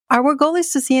Our goal is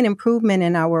to see an improvement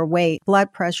in our weight,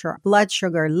 blood pressure, blood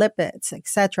sugar, lipids,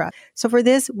 etc. So for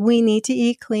this, we need to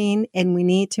eat clean and we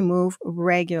need to move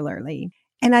regularly.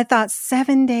 And I thought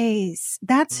 7 days,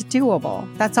 that's doable.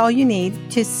 That's all you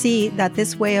need to see that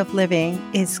this way of living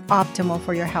is optimal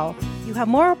for your health. You have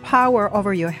more power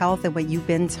over your health than what you've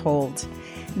been told.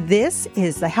 This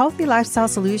is the Healthy Lifestyle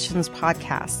Solutions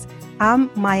podcast.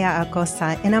 I'm Maya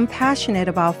Acosta, and I'm passionate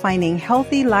about finding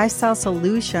healthy lifestyle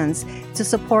solutions to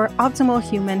support optimal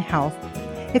human health.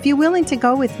 If you're willing to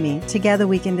go with me, together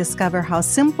we can discover how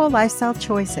simple lifestyle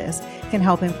choices can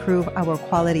help improve our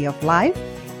quality of life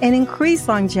and increase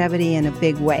longevity in a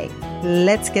big way.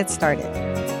 Let's get started.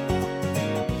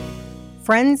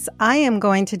 Friends, I am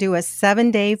going to do a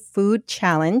 7-day food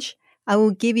challenge. I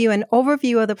will give you an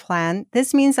overview of the plan.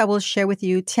 This means I will share with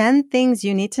you 10 things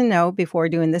you need to know before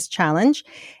doing this challenge,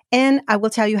 and I will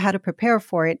tell you how to prepare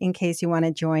for it in case you want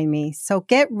to join me. So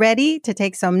get ready to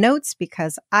take some notes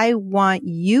because I want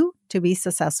you to be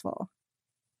successful.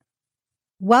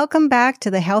 Welcome back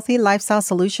to the Healthy Lifestyle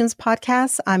Solutions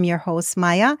podcast. I'm your host,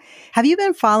 Maya. Have you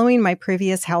been following my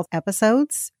previous health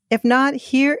episodes? If not,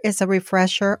 here is a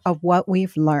refresher of what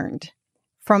we've learned.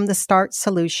 From the start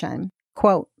solution,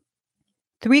 quote,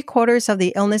 3/4 of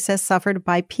the illnesses suffered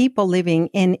by people living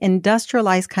in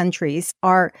industrialized countries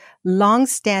are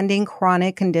long-standing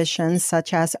chronic conditions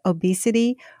such as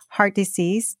obesity, heart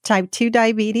disease, type 2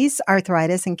 diabetes,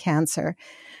 arthritis, and cancer.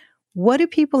 What do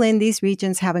people in these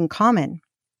regions have in common?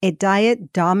 A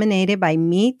diet dominated by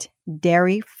meat,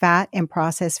 dairy, fat, and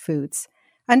processed foods.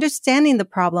 Understanding the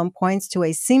problem points to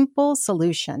a simple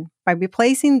solution. By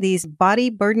replacing these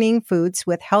body-burdening foods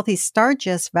with healthy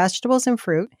starches, vegetables, and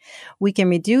fruit, we can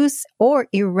reduce or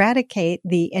eradicate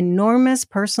the enormous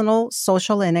personal,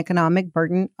 social, and economic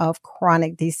burden of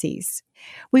chronic disease.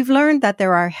 We've learned that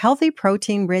there are healthy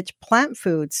protein-rich plant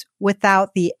foods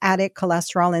without the added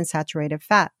cholesterol and saturated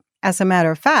fat. As a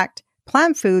matter of fact,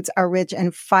 plant foods are rich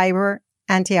in fiber,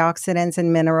 antioxidants,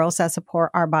 and minerals that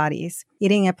support our bodies.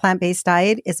 Eating a plant-based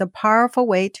diet is a powerful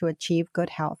way to achieve good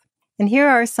health. And here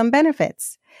are some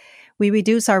benefits. We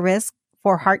reduce our risk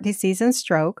for heart disease and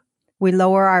stroke. We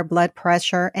lower our blood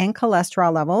pressure and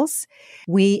cholesterol levels.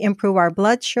 We improve our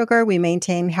blood sugar. We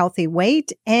maintain healthy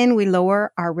weight, and we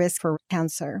lower our risk for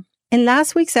cancer. In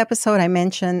last week's episode, I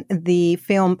mentioned the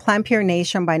film Plant Pure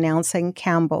Nation by Nelson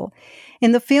Campbell.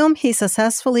 In the film, he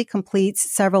successfully completes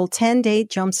several 10-day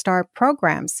jumpstart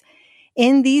programs.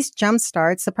 In these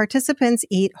jumpstarts, the participants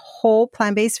eat whole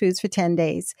plant-based foods for 10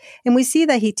 days. And we see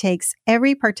that he takes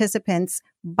every participant's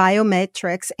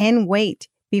biometrics and weight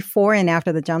before and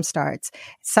after the jumpstarts.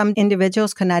 Some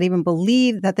individuals could not even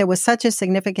believe that there was such a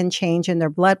significant change in their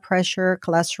blood pressure,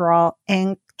 cholesterol,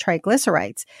 and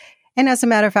triglycerides. And as a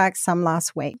matter of fact, some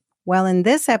lost weight. Well, in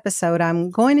this episode, I'm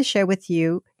going to share with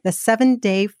you the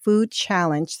 7-day food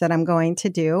challenge that I'm going to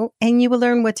do, and you will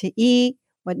learn what to eat,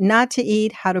 what not to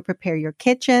eat, how to prepare your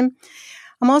kitchen.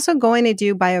 I'm also going to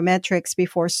do biometrics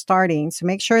before starting, so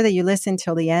make sure that you listen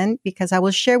till the end because I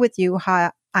will share with you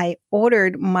how I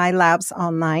ordered my labs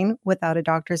online without a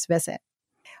doctor's visit.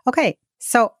 Okay.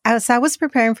 So as I was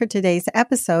preparing for today's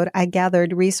episode, I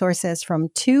gathered resources from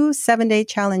 2 7-day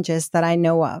challenges that I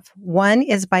know of. One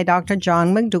is by Dr.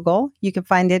 John McDougall. You can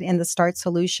find it in the Start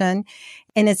Solution,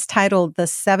 and it's titled The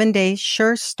 7-Day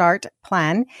Sure Start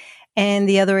Plan. And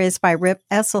the other is by Rip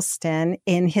Esselstyn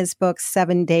in his book,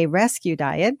 7-Day Rescue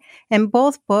Diet. And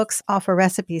both books offer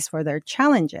recipes for their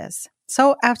challenges.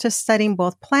 So after studying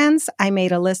both plans, I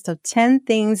made a list of 10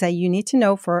 things that you need to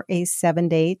know for a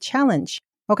 7-day challenge.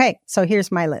 Okay, so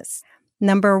here's my list.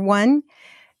 Number 1,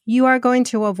 you are going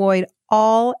to avoid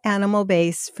all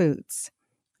animal-based foods.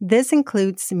 This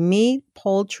includes meat,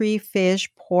 poultry, fish,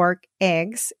 pork,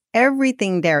 eggs,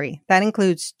 everything dairy. That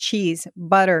includes cheese,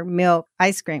 butter, milk,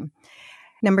 ice cream.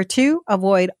 Number 2,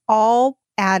 avoid all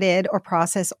added or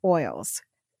processed oils.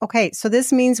 Okay, so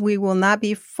this means we will not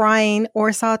be frying or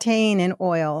sauteing in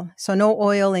oil. So no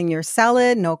oil in your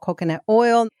salad, no coconut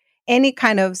oil, any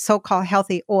kind of so-called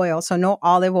healthy oil. So no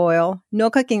olive oil,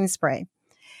 no cooking spray.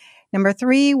 Number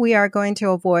 3, we are going to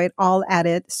avoid all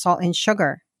added salt and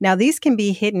sugar. Now, these can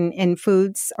be hidden in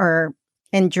foods or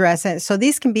in dressings. So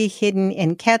these can be hidden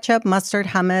in ketchup, mustard,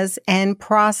 hummus, and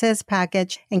processed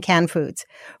packaged and canned foods.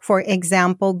 For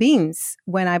example, beans.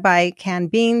 When I buy canned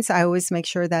beans, I always make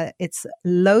sure that it's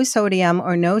low sodium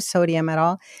or no sodium at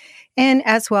all. And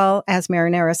as well as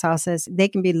marinara sauces, they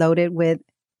can be loaded with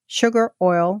sugar,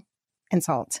 oil, and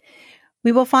salt.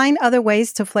 We will find other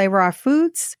ways to flavor our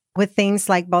foods with things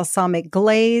like balsamic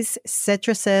glaze,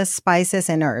 citruses, spices,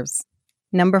 and herbs.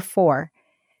 Number 4,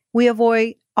 we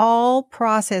avoid all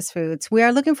processed foods. We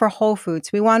are looking for whole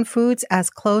foods. We want foods as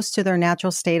close to their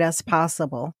natural state as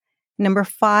possible. Number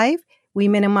 5, we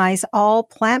minimize all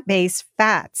plant-based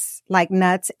fats like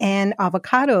nuts and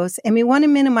avocados. And we want to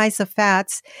minimize the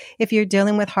fats if you're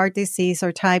dealing with heart disease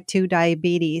or type 2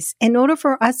 diabetes. In order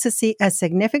for us to see a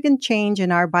significant change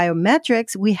in our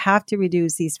biometrics, we have to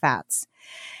reduce these fats.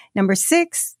 Number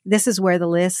 6, this is where the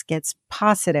list gets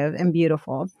positive and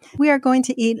beautiful. We are going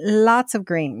to eat lots of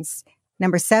greens.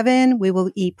 Number 7, we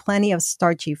will eat plenty of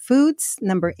starchy foods.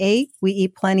 Number 8, we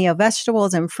eat plenty of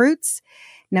vegetables and fruits.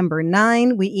 Number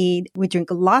 9, we drink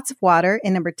lots of water.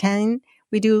 And number 10,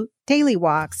 we do daily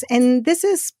walks. And this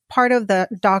is part of the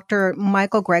Dr.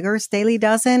 Michael Greger's Daily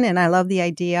Dozen. And I love the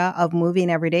idea of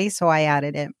moving every day, so I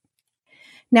added it.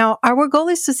 Now, our goal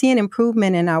is to see an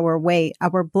improvement in our weight,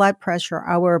 our blood pressure,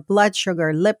 our blood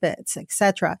sugar, lipids,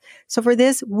 etc. So for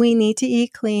this, we need to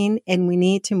eat clean and we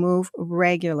need to move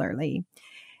regularly.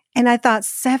 And I thought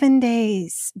 7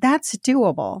 days, that's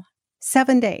doable.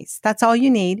 7 days, that's all you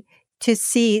need to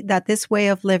see that this way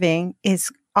of living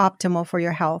is optimal for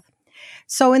your health.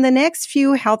 So in the next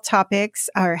few health topic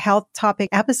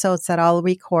episodes that I'll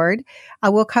record, I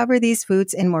will cover these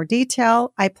foods in more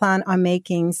detail. I plan on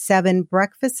making 7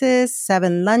 breakfasts,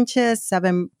 7 lunches,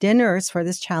 7 dinners for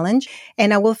this challenge,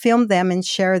 and I will film them and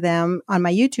share them on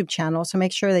my YouTube channel. So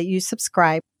make sure that you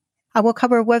subscribe. I will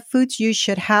cover what foods you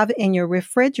should have in your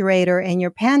refrigerator and your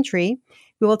pantry.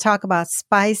 We will talk about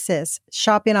spices,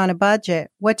 shopping on a budget,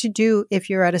 what to do if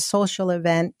you're at a social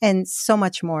event, and so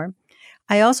much more.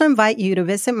 I also invite you to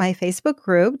visit my Facebook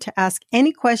group to ask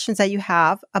any questions that you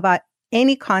have about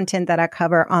any content that I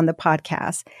cover on the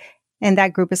podcast. And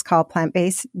that group is called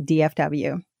Plant-Based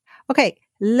DFW. Okay,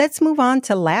 let's move on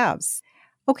to labs.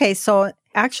 Okay, so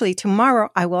actually tomorrow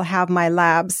I will have my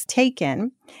labs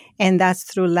taken, and that's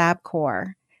through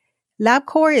LabCorp.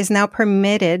 LabCorp is now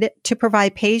permitted to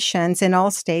provide patients in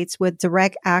all states with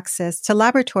direct access to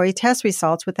laboratory test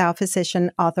results without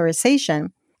physician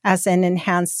authorization. As an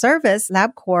enhanced service,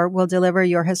 LabCorp will deliver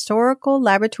your historical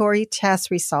laboratory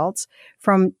test results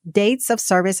from dates of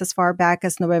service as far back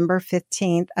as November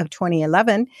 15th of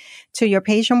 2011 to your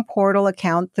patient portal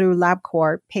account through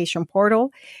LabCorp patient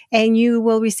portal, and you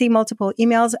will receive multiple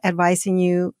emails advising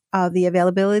you of the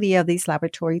availability of these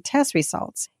laboratory test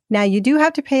results. Now, you do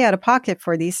have to pay out of pocket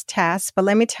for these tests, but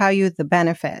let me tell you the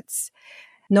benefits.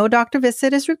 No doctor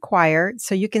visit is required,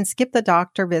 so you can skip the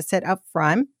doctor visit up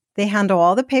front. They handle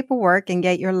all the paperwork and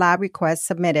get your lab request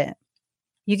submitted.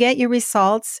 You get your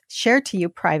results shared to you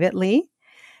privately.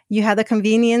 You have the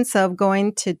convenience of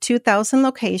going to 2,000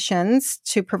 locations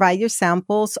to provide your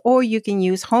samples, or you can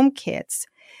use home kits.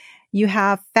 You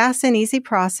have fast and easy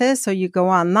process, so you go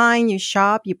online, you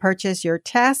shop, you purchase your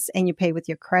tests, and you pay with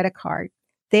your credit card.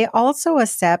 They also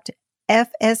accept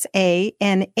FSA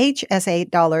and HSA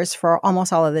dollars for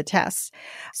almost all of the tests.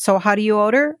 So how do you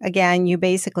order? Again, you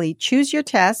basically choose your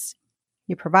tests,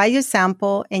 you provide your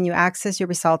sample, and you access your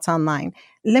results online.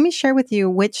 Let me share with you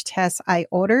which tests I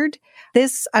ordered.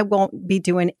 This I won't be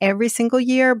doing every single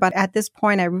year, but at this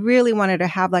point, I really wanted to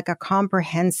have like a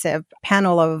comprehensive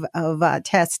panel of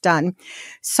tests done.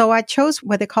 So I chose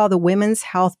what they call the Women's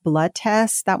Health Blood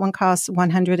Test. That one costs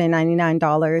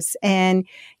 $199. And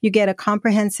you get a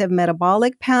comprehensive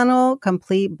metabolic panel,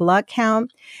 complete blood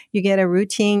count. You get a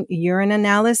routine urine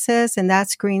analysis, and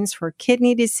that screens for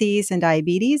kidney disease and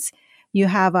diabetes. You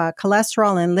have a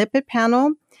cholesterol and lipid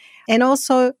panel. And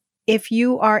also, if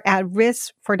you are at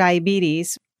risk for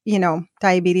diabetes,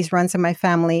 diabetes runs in my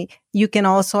family, you can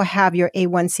also have your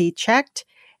A1C checked.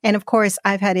 And of course,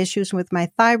 I've had issues with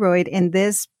my thyroid. In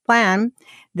this plan,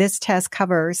 this test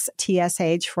covers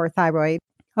TSH for thyroid.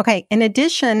 Okay. In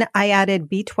addition, I added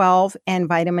B12 and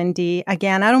vitamin D.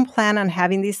 Again, I don't plan on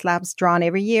having these labs drawn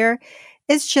every year.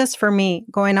 It's just for me,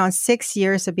 going on 6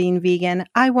 years of being vegan,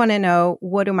 I want to know,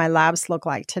 what do my labs look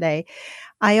like today?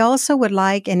 I also would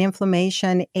like an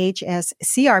inflammation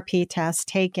HSCRP test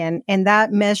taken, and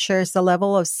that measures the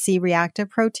level of C-reactive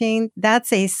protein.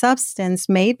 That's a substance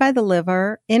made by the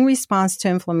liver in response to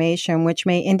inflammation, which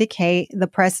may indicate the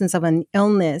presence of an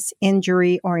illness,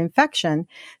 injury, or infection.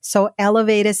 So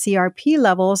elevated CRP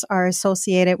levels are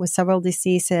associated with several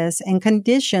diseases and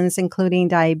conditions, including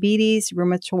diabetes,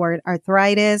 rheumatoid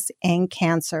arthritis, and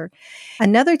cancer.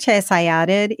 Another test I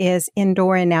added is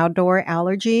indoor and outdoor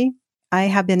allergy. I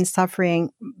have been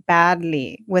suffering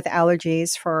badly with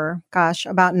allergies for,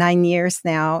 about 9 years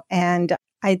now. And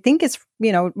I think it's,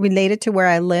 related to where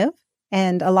I live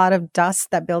and a lot of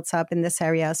dust that builds up in this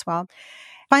area as well.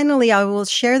 Finally, I will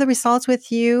share the results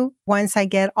with you once I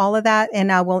get all of that, and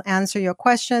I will answer your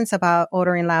questions about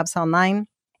ordering labs online.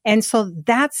 And so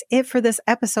that's it for this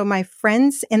episode, my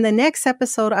friends. In the next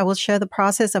episode, I will share the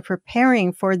process of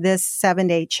preparing for this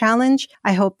 7-day challenge.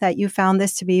 I hope that you found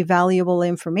this to be valuable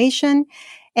information.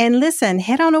 And listen,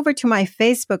 head on over to my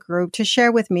Facebook group to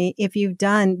share with me if you've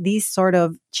done these sort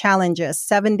of challenges,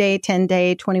 7-day,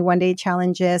 10-day, 21-day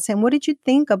challenges. And what did you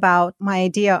think about my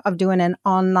idea of doing an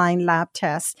online lab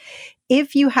test?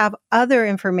 If you have other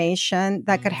information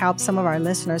that could help some of our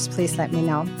listeners, please let me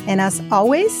know. And as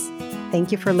always,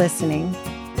 thank you for listening.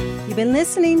 You've been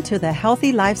listening to the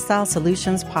Healthy Lifestyle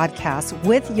Solutions podcast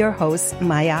with your host,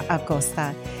 Maya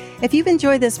Acosta. If you've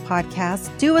enjoyed this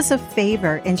podcast, do us a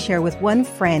favor and share with one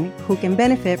friend who can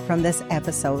benefit from this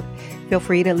episode. Feel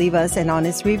free to leave us an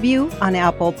honest review on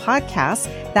Apple Podcasts.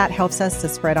 That helps us to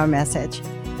spread our message.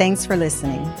 Thanks for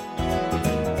listening.